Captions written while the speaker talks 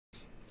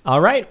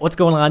Alright, what's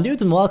going on,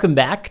 dudes, and welcome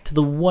back to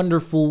the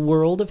wonderful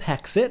world of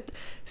Hexxit.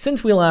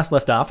 Since we last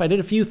left off, I did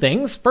a few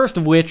things, first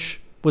of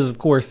which was, of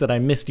course, that I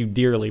missed you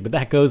dearly, but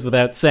that goes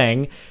without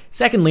saying.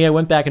 Secondly, I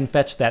went back and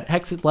fetched that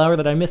Hexxit flower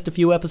that I missed a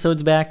few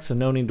episodes back, so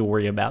no need to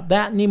worry about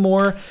that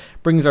anymore.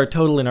 Brings our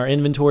total in our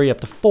inventory up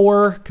to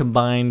 4,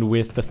 combined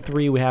with the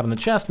 3 we have in the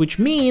chest, which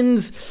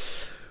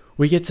means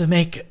we get to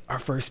make our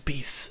first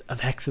piece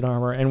of Hexxit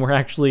armor, and we're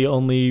actually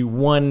only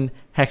 1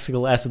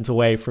 Hexagonal essence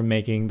away from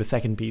making the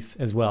second piece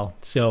as well.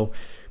 So,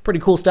 pretty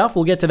cool stuff.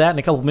 We'll get to that in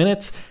a couple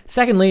minutes.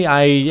 Secondly,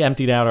 I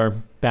emptied out our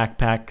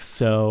backpack,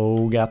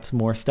 so got some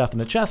more stuff in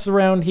the chests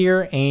around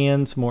here,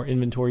 and some more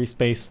inventory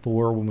space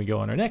for when we go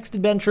on our next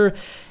adventure.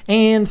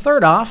 And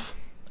third off,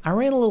 I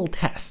ran a little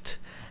test,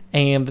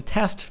 and the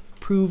test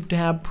proved to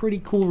have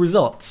pretty cool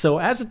results. So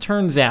as it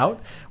turns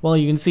out, well,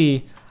 you can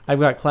see I've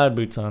got cloud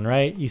boots on,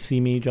 right? You see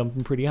me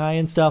jumping pretty high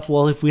and stuff.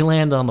 Well, if we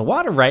land on the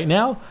water right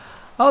now,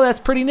 oh, that's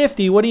pretty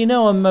nifty. What do you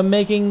know? I'm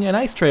making an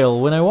ice trail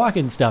when I walk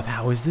and stuff.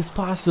 How is this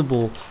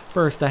possible?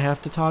 First, I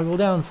have to toggle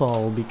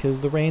downfall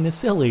because the rain is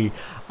silly.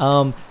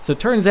 So it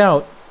turns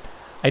out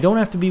I don't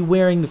have to be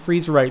wearing the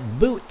Freezerite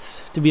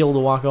boots to be able to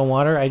walk on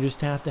water. I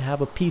just have to have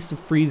a piece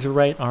of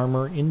Freezerite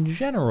armor in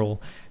general.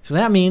 So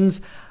that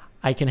means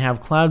I can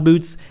have cloud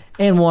boots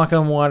and walk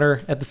on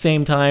water at the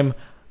same time.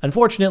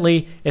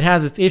 Unfortunately, it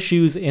has its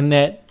issues in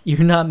that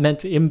you're not meant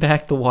to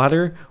impact the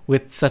water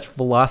with such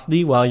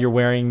velocity while you're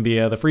wearing the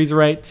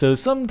Freezerite, so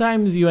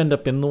sometimes you end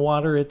up in the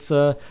water. It's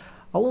a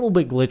little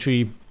bit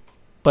glitchy,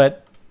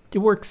 but it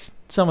works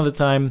some of the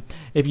time.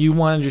 If you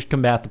want to just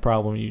combat the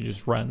problem, you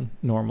just run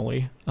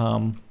normally.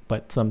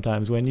 But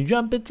sometimes when you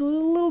jump, it's a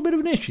little bit of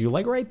an issue,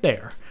 like right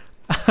there.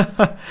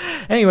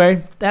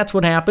 Anyway, that's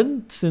what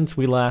happened since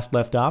we last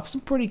left off. Some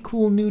pretty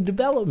cool new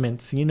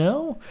developments, you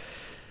know?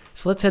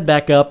 So let's head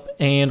back up,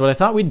 and what I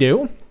thought we'd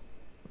do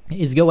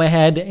is go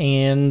ahead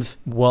and,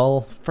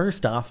 well,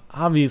 first off,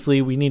 obviously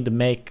we need to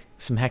make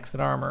some Hexxit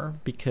armor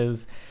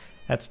because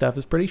that stuff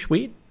is pretty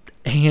sweet.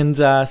 And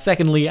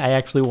secondly, I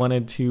actually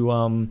wanted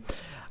to,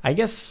 I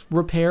guess,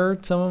 repair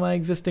some of my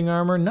existing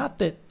armor. Not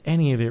that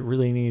any of it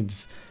really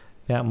needs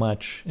that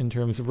much in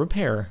terms of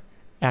repair,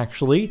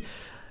 actually.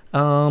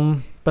 But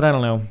I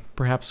don't know.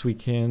 Perhaps we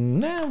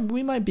can,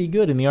 we might be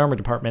good in the armor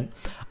department.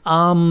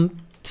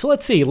 So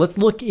let's see, let's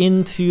look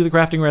into the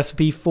crafting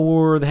recipe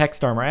for the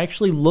Hexxit armor. I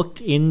actually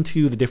looked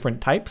into the different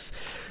types.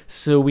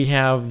 So we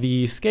have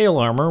the scale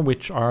armor,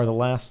 which are the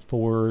last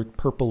 4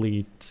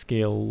 purpley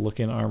scale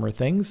looking armor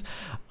things.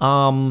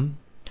 All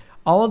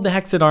of the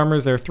Hexxit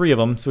armors, there are 3 of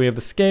them. So we have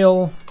the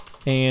scale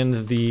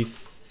and the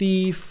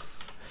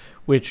thief,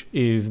 which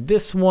is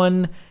this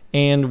one.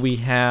 And we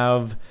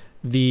have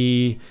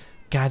the,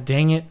 god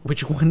dang it,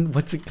 which one,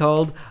 what's it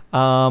called?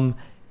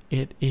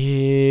 It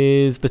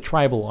is the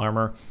tribal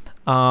armor.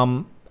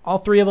 All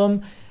 3 of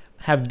them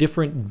have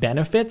different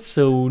benefits,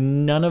 so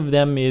none of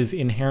them is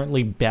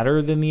inherently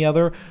better than the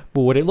other,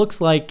 but what it looks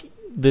like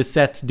the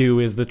sets do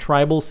is the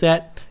tribal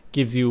set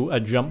gives you a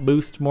jump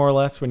boost more or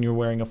less when you're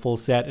wearing a full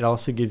set. It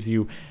also gives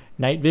you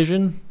night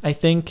vision, I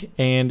think,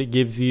 and it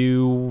gives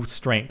you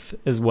strength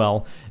as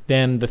well.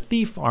 Then the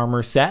thief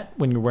armor set,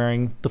 when you're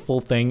wearing the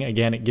full thing,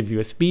 again, it gives you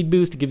a speed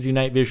boost, it gives you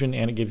night vision,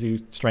 and it gives you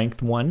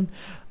strength 1.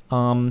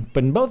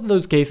 But in both of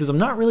those cases, I'm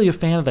not really a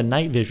fan of the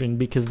night vision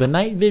because the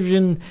night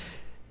vision,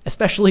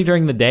 especially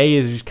during the day,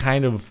 is just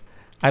kind of,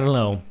 I don't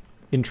know,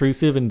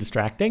 intrusive and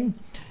distracting.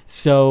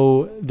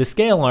 So the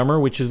scale armor,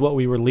 which is what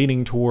we were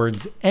leaning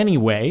towards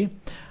anyway,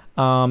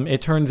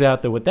 it turns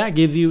out that what that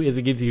gives you is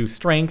it gives you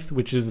strength,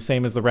 which is the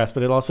same as the rest,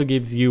 but it also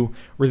gives you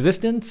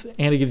resistance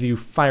and it gives you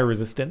fire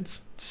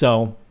resistance.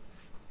 So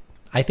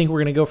I think we're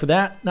going to go for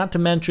that, not to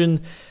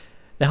mention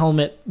the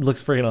helmet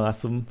looks freaking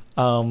awesome.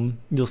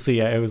 You'll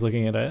see, I was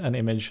looking at an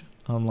image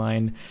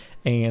online,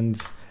 and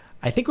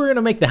I think we're going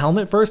to make the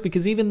helmet first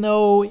because even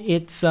though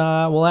it's,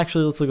 well,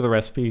 actually, let's look at the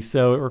recipe.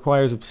 So it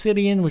requires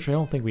obsidian, which I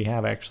don't think we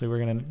have, actually. We're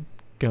going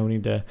to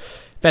need to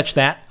fetch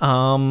that.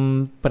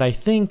 But I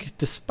think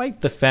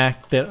despite the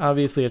fact that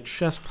obviously a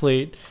chest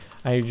plate,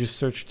 I just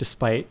searched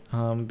despite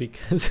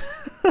because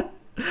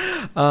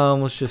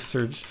let's just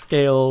search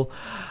scale.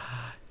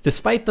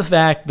 Despite the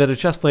fact that a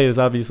chest plate is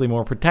obviously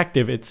more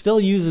protective, it still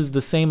uses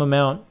the same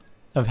amount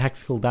of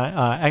Hexxit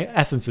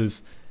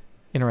essences,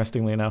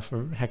 interestingly enough,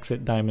 or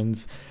Hexxit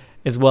diamonds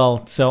as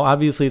well. So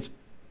obviously it's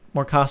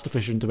more cost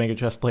efficient to make a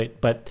chest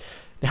plate, but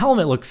the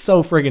helmet looks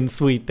so friggin'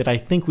 sweet that I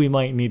think we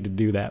might need to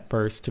do that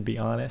first, to be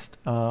honest.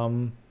 Yeah,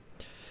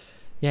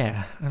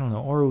 I don't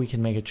know. Or we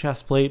can make a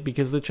chest plate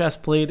because the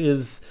chest plate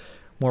is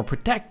more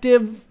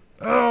protective.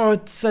 Oh,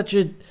 it's such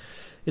a,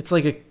 it's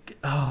like a,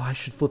 oh, I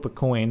should flip a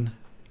coin.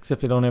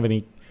 Except I don't have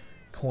any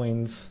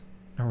coins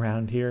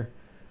around here.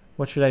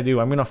 What should I do?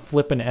 I'm going to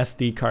flip an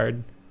SD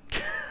card.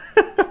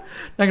 Not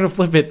going to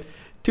flip it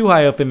too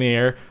high up in the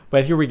air,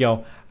 but here we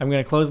go. I'm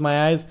going to close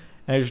my eyes,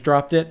 and I just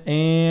dropped it,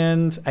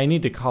 and I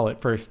need to call it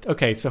first.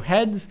 Okay, so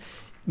heads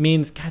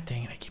means, god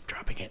dang it, I keep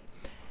dropping it.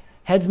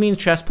 Heads means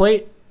chest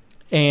plate,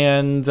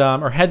 and,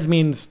 or heads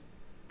means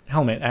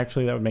helmet.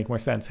 Actually, that would make more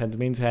sense. Heads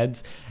means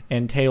heads,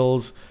 and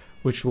tails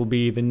which will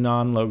be the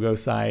non-logo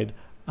side,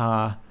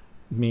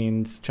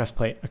 means chest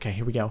plate. Okay,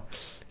 here we go.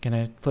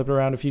 Gonna flip it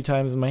around a few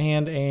times in my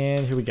hand,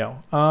 and here we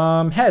go.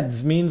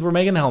 Heads means we're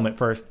making the helmet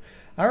first.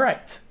 All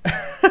right.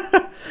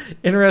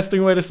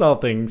 Interesting way to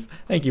solve things.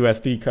 Thank you,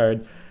 SD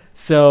card.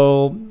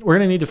 So we're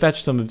gonna need to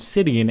fetch some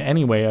obsidian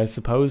anyway, I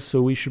suppose.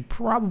 So we should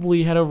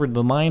probably head over to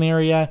the mine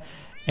area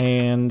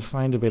and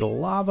find a bit of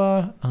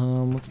lava.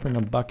 Let's bring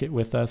a bucket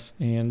with us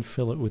and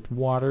fill it with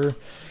water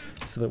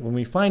so that when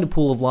we find a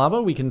pool of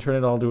lava, we can turn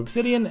it all to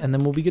obsidian, and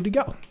then we'll be good to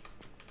go.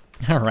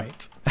 All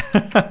right.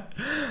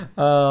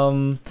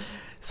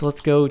 So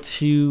let's go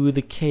to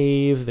the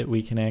cave that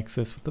we can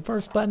access with the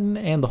first button,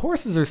 and the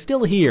horses are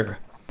still here.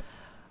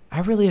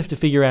 I really have to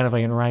figure out if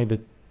I can ride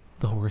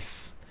the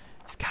horse.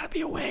 There's gotta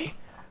be a way.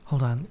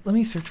 Hold on, let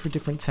me search for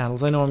different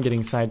saddles. I know I'm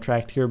getting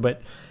sidetracked here,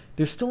 but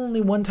there's still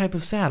only one type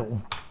of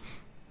saddle.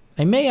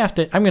 I may have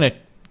to,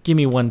 give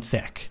me 1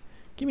 sec.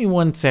 Give me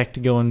 1 sec to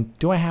go and,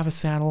 do I have a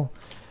saddle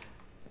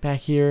back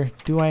here?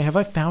 Have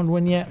I found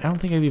one yet? I don't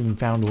think I've even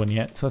found one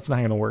yet, so that's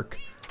not gonna work.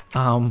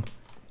 Well,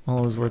 it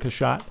was worth a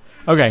shot.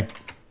 Okay.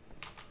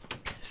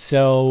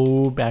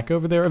 So, back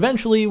over there.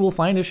 Eventually, we'll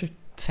find a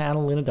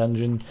saddle in a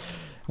dungeon.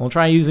 We'll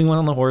try using one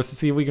on the horse to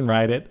see if we can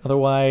ride it.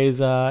 Otherwise,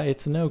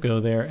 it's a no-go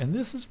there. And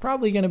this is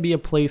probably going to be a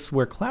place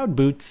where cloud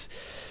boots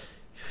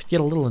get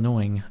a little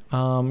annoying.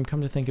 Come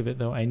to think of it,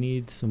 though, I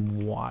need some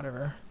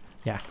water.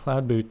 Yeah,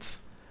 cloud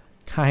boots.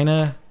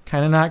 Kinda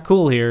not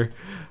cool here.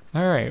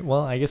 All right,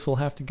 well, I guess we'll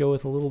have to go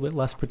with a little bit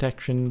less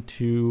protection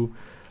to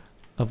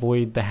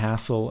avoid the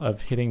hassle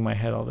of hitting my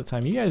head all the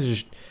time. You guys are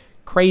just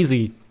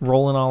crazy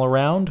rolling all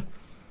around.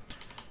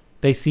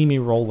 They see me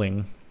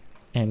rolling,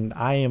 and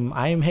I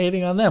am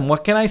hating on them.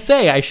 What can I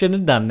say? I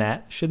shouldn't have done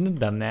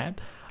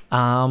that.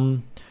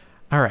 All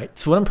right,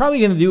 so what I'm probably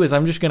going to do is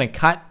I'm just going to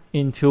cut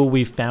until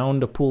we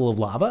found a pool of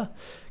lava,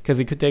 because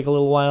it could take a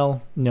little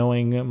while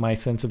knowing my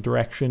sense of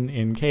direction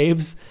in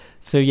caves.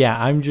 So yeah,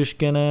 I'm just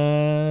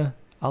gonna,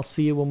 I'll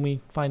see you when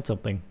we find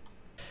something.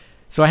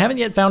 So I haven't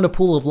yet found a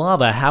pool of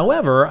lava.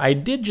 However, I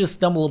did just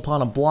stumble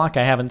upon a block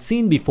I haven't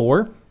seen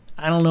before.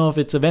 I don't know if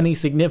it's of any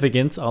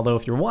significance, although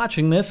if you're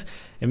watching this,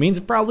 it means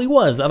it probably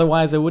was.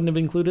 Otherwise, I wouldn't have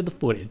included the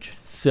footage.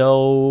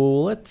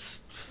 So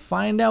let's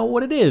find out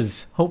what it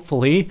is.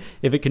 Hopefully,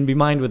 if it can be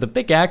mined with a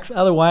pickaxe.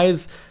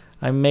 Otherwise,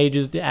 I may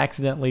just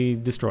accidentally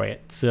destroy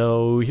it.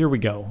 So here we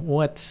go.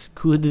 What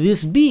could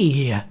this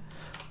be?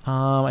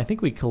 I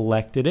think we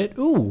collected it.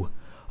 Ooh.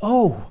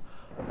 Oh,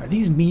 are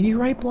these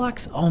meteorite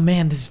blocks? Oh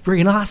man, this is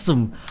freaking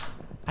awesome.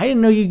 I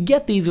didn't know you'd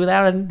get these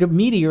without a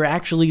meteor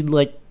actually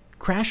like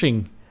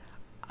crashing.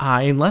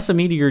 Unless a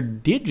meteor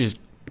did just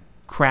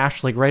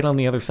crash like right on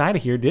the other side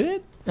of here, did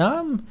it?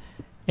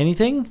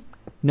 Anything?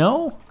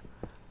 No?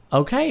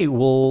 Okay,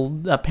 well,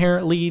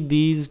 apparently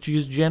these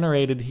just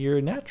generated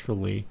here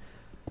naturally.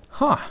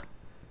 Huh.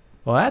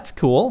 Well, that's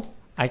cool.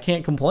 I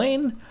can't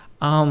complain.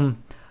 We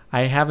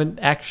haven't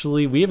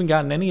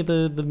gotten any of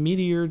the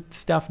meteor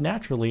stuff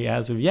naturally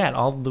as of yet.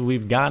 All that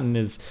we've gotten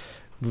is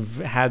we've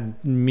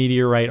had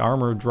meteorite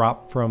armor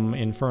drop from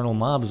infernal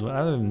mobs, but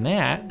other than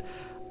that,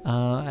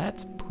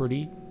 that's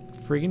pretty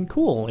friggin'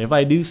 cool, if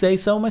I do say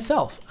so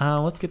myself.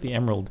 Let's get the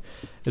emerald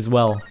as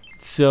well.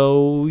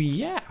 So,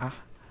 yeah.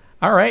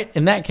 All right,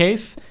 in that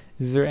case,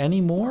 is there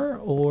any more,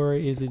 or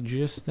is it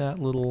just that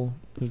little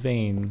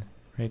vein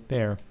right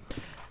there?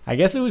 I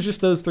guess it was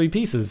just those 3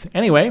 pieces.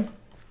 Anyway,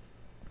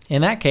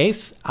 in that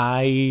case,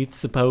 I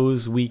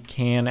suppose we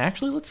can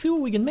actually, let's see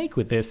what we can make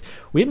with this.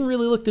 We haven't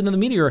really looked into the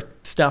meteor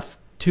stuff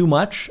too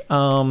much,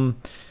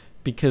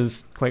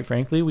 because, quite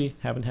frankly, we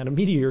haven't had a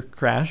meteor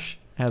crash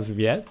as of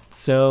yet.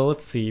 So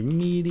let's see,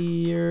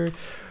 meteor.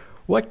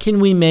 What can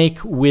we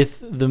make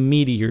with the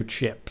meteor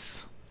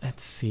chips?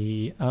 Let's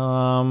see.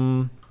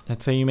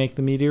 That's how you make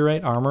the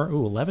meteorite armor.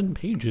 Ooh, 11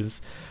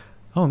 pages.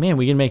 Oh man,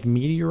 we can make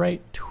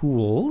meteorite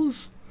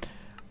tools.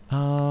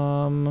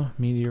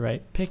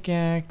 Meteorite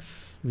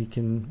pickaxe. We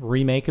can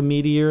remake a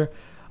meteor.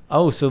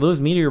 Oh, so those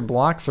meteor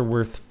blocks are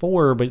worth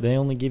 4, but they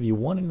only give you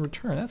 1 in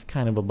return. That's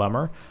kind of a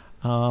bummer.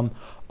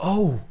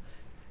 Oh,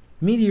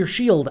 meteor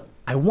shield.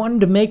 I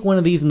wanted to make one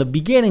of these in the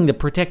beginning to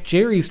protect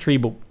Jerry's tree,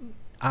 but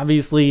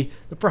obviously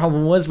the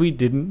problem was we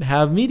didn't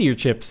have meteor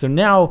chips. So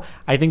now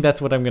I think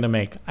that's what I'm going to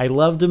make. I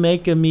love to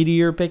make a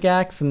meteor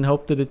pickaxe and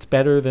hope that it's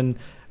better than,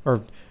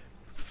 or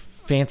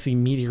fancy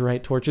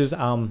meteorite torches.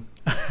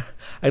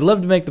 I'd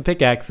love to make the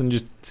pickaxe and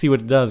just see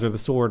what it does, or the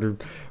sword, or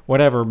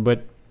whatever,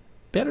 but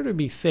better to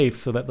be safe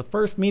so that the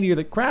first meteor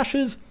that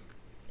crashes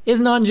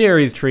isn't on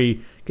Jerry's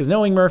tree, because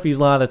knowing Murphy's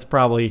Law, that's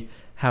probably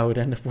how it would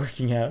end up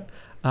working out.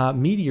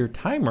 Meteor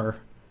timer.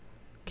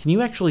 Can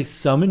you actually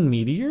summon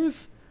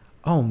meteors?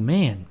 Oh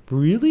man,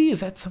 really?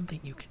 Is that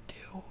something you can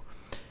do?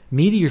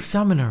 Meteor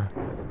summoner.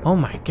 Oh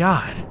my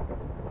god.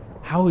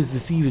 How is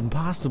this even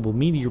possible?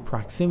 Meteor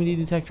proximity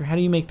detector. How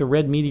do you make the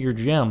red meteor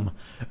gem?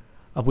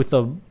 With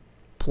a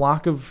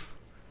block of...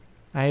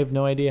 I have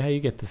no idea how you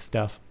get this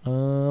stuff.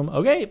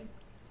 Okay.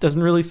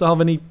 Doesn't really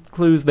solve any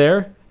clues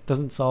there.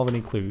 Doesn't solve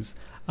any clues.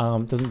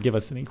 Doesn't give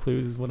us any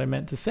clues is what I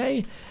meant to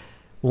say.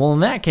 Well,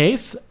 in that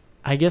case,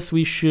 I guess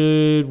we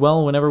should,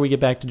 well, whenever we get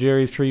back to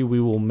Jerry's tree, we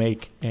will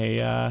make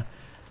a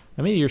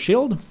meteor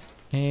shield.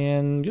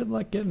 And good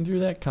luck getting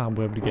through that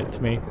cobweb to get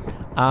to me.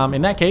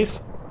 In that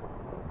case,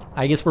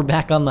 I guess we're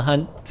back on the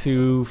hunt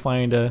to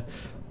find a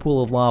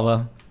pool of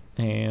lava.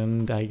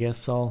 And I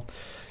guess I'll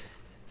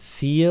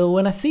see you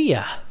when I see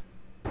ya.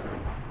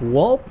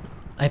 Well,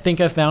 I think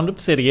I found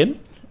obsidian.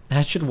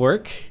 That should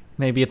work.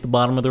 Maybe at the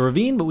bottom of the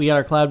ravine, but we got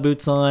our cloud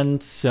boots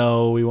on,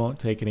 so we won't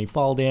take any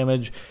fall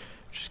damage.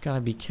 Just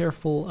gotta be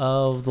careful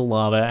of the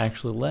lava.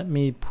 Actually, let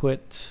me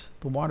put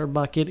the water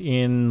bucket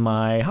in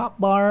my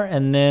hotbar,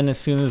 and then as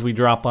soon as we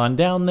drop on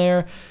down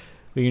there,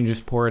 we can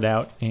just pour it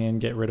out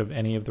and get rid of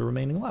any of the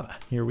remaining lava.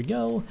 Here we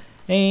go.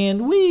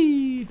 And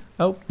whee!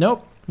 Oh,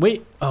 nope.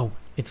 Wait. Oh,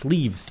 it's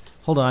leaves.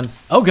 Hold on.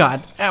 Oh,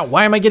 God. Ow.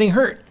 Why am I getting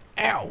hurt?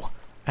 Ow.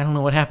 I don't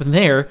know what happened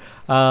there.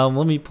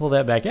 Let me pull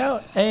that back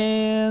out.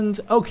 And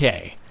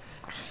okay.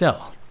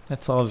 So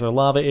that solves our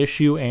lava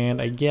issue.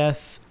 And I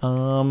guess,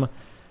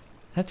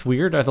 that's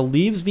weird. Are the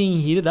leaves being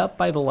heated up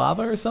by the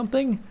lava or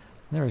something?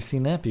 Never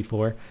seen that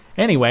before.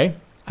 Anyway,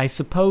 I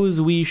suppose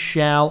we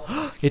shall...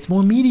 It's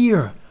more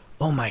meteor!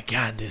 Oh my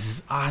god, this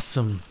is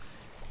awesome.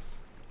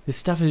 This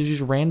stuff is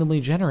just randomly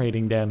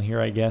generating down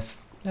here, I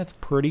guess. That's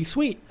pretty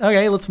sweet.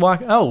 Okay, let's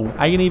walk... Oh,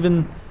 I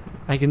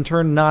can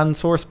turn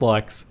non-source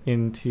blocks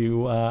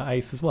into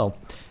ice as well.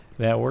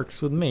 That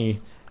works with me.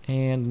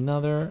 And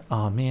another...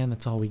 Oh man,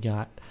 that's all we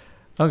got.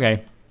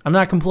 Okay. I'm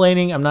not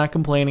complaining.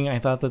 I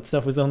thought that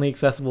stuff was only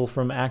accessible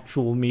from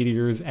actual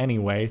meteors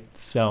anyway,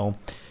 so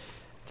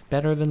it's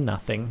better than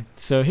nothing.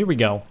 So here we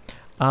go.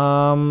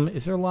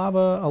 Is there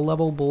lava a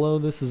level below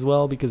this as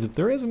well? Because if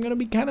there is, I'm going to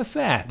be kind of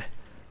sad.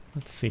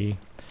 Let's see.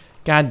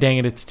 God dang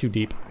it, it's too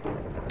deep.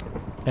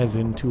 As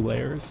in 2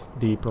 layers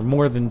deep, or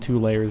more than 2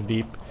 layers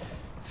deep.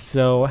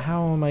 So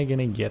how am I going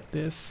to get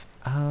this?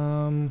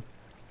 How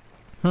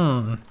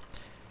am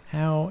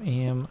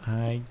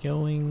I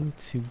going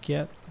to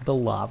get the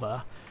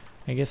lava?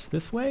 I guess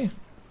this way?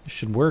 This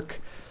should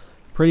work.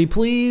 Pretty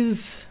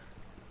please.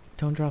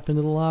 Don't drop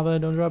into the lava.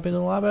 Don't drop into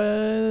the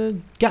lava.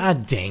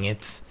 God dang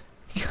it.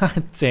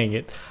 God dang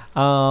it.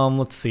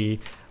 Let's see.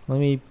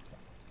 Let me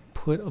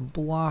put a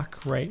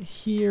block right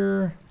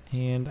here.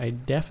 And I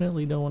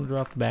definitely don't want to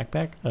drop the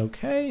backpack.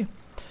 Okay.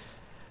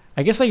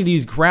 I guess I could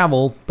use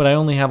gravel, but I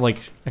only have like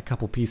a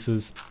couple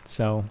pieces.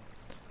 So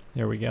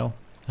there we go.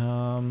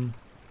 Try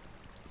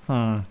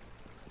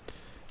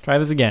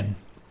this again.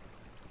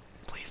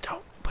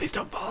 Please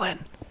don't fall in.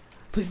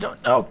 Please don't.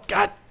 Oh,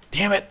 god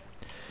damn it.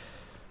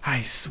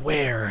 I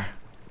swear.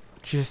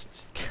 Just,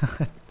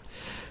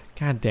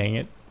 god dang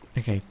it.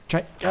 Okay,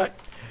 try.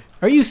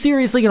 Are you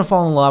seriously gonna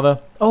fall in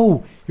lava?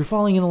 Oh, you're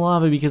falling in the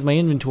lava because my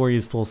inventory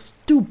is full.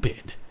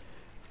 Stupid.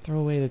 Throw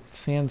away the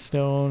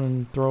sandstone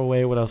and throw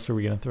away, what else are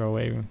we gonna throw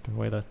away? We're gonna throw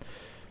away the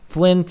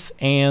flint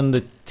and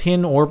the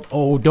tin orb.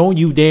 Oh, don't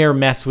you dare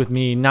mess with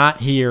me. Not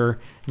here.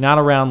 Not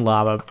around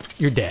lava.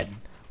 You're dead.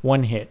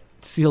 1 hit.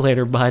 See you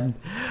later, bud.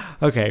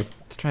 Okay,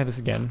 let's try this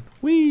again.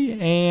 Whee!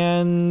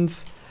 And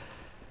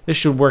this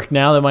should work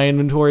now that my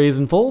inventory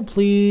isn't full.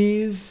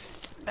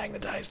 Please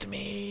magnetize to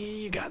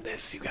me. You got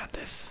this. You got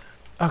this.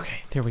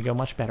 Okay, there we go.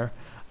 Much better.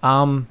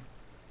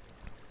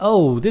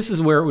 Oh, this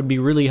is where it would be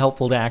really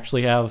helpful to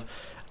actually have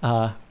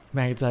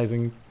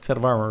magnetizing set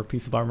of armor,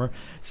 piece of armor.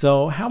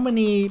 So how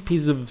many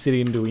pieces of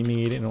obsidian do we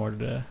need in order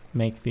to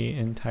make the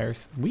entire...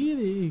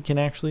 We can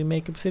actually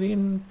make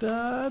obsidian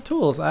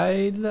tools. I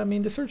did not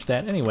mean to search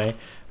that. Anyway,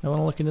 I want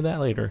to look into that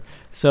later.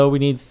 So we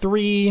need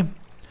 3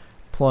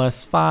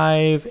 plus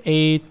 5,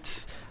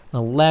 8,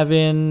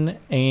 11,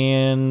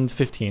 and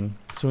 15.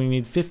 So we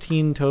need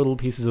 15 total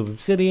pieces of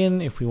obsidian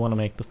if we want to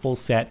make the full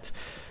set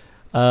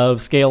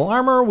of scale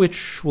armor,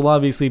 which will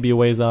obviously be a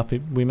ways off.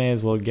 We may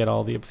as well get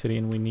all the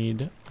obsidian we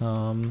need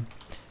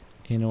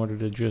in order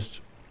to just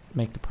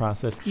make the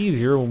process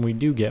easier when we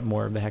do get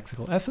more of the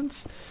hexical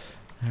essence.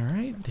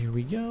 Alright, there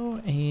we go.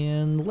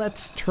 And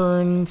let's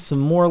turn some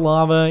more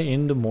lava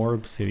into more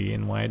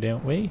obsidian. Why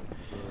don't we?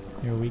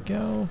 There we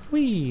go.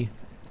 Whee!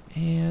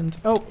 And,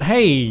 oh,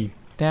 hey!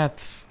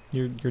 That's,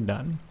 you're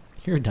done.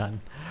 You're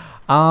done.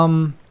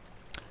 I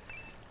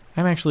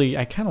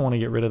kind of want to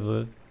get rid of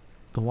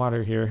the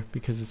water here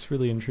because it's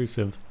really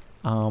intrusive.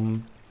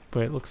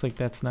 But it looks like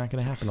that's not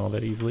going to happen all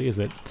that easily, is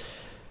it?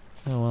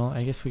 Oh well,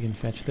 I guess we can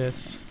fetch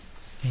this.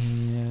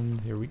 And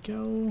there we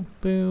go.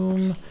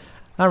 Boom.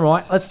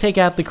 Alright, let's take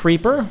out the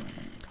creeper.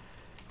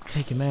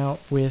 Take him out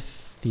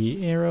with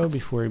the arrow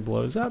before he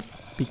blows up.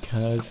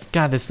 Because,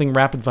 god, this thing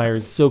rapid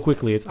fires so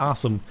quickly. It's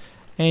awesome.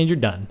 And you're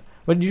done.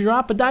 But you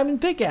drop a diamond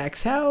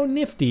pickaxe. How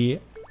nifty.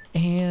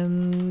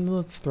 And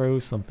let's throw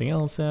something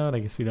else out. I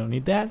guess we don't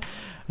need that.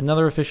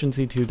 Another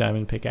efficiency 2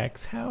 diamond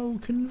pickaxe. How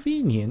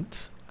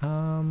convenient.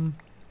 I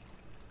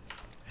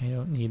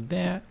don't need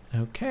that.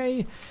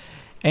 Okay.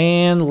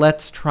 And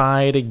let's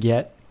try to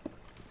get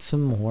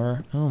some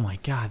more. Oh my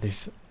god,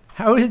 there's...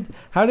 How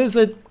does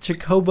a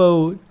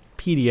Chocobo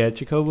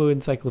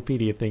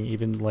encyclopedia thing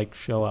even like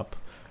show up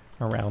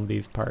around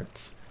these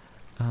parts?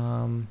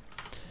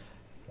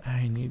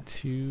 I need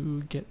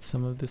to get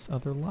some of this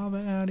other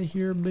lava out of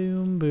here.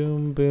 Boom,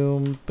 boom,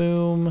 boom,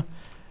 boom.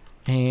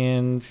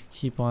 And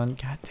keep on.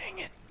 God dang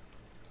it.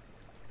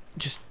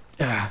 Just,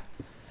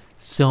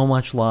 so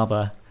much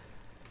lava.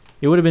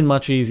 It would have been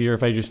much easier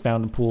if I just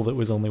found a pool that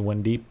was only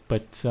 1 deep,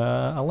 but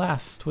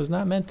alas, 'twas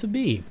not meant to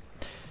be.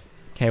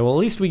 Okay, well at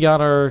least we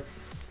got our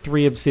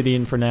 3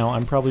 obsidian for now.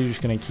 I'm probably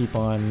just going to keep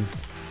on,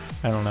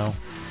 I don't know,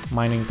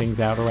 mining things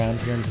out around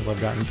here until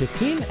I've gotten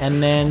 15,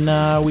 and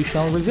then we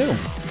shall resume.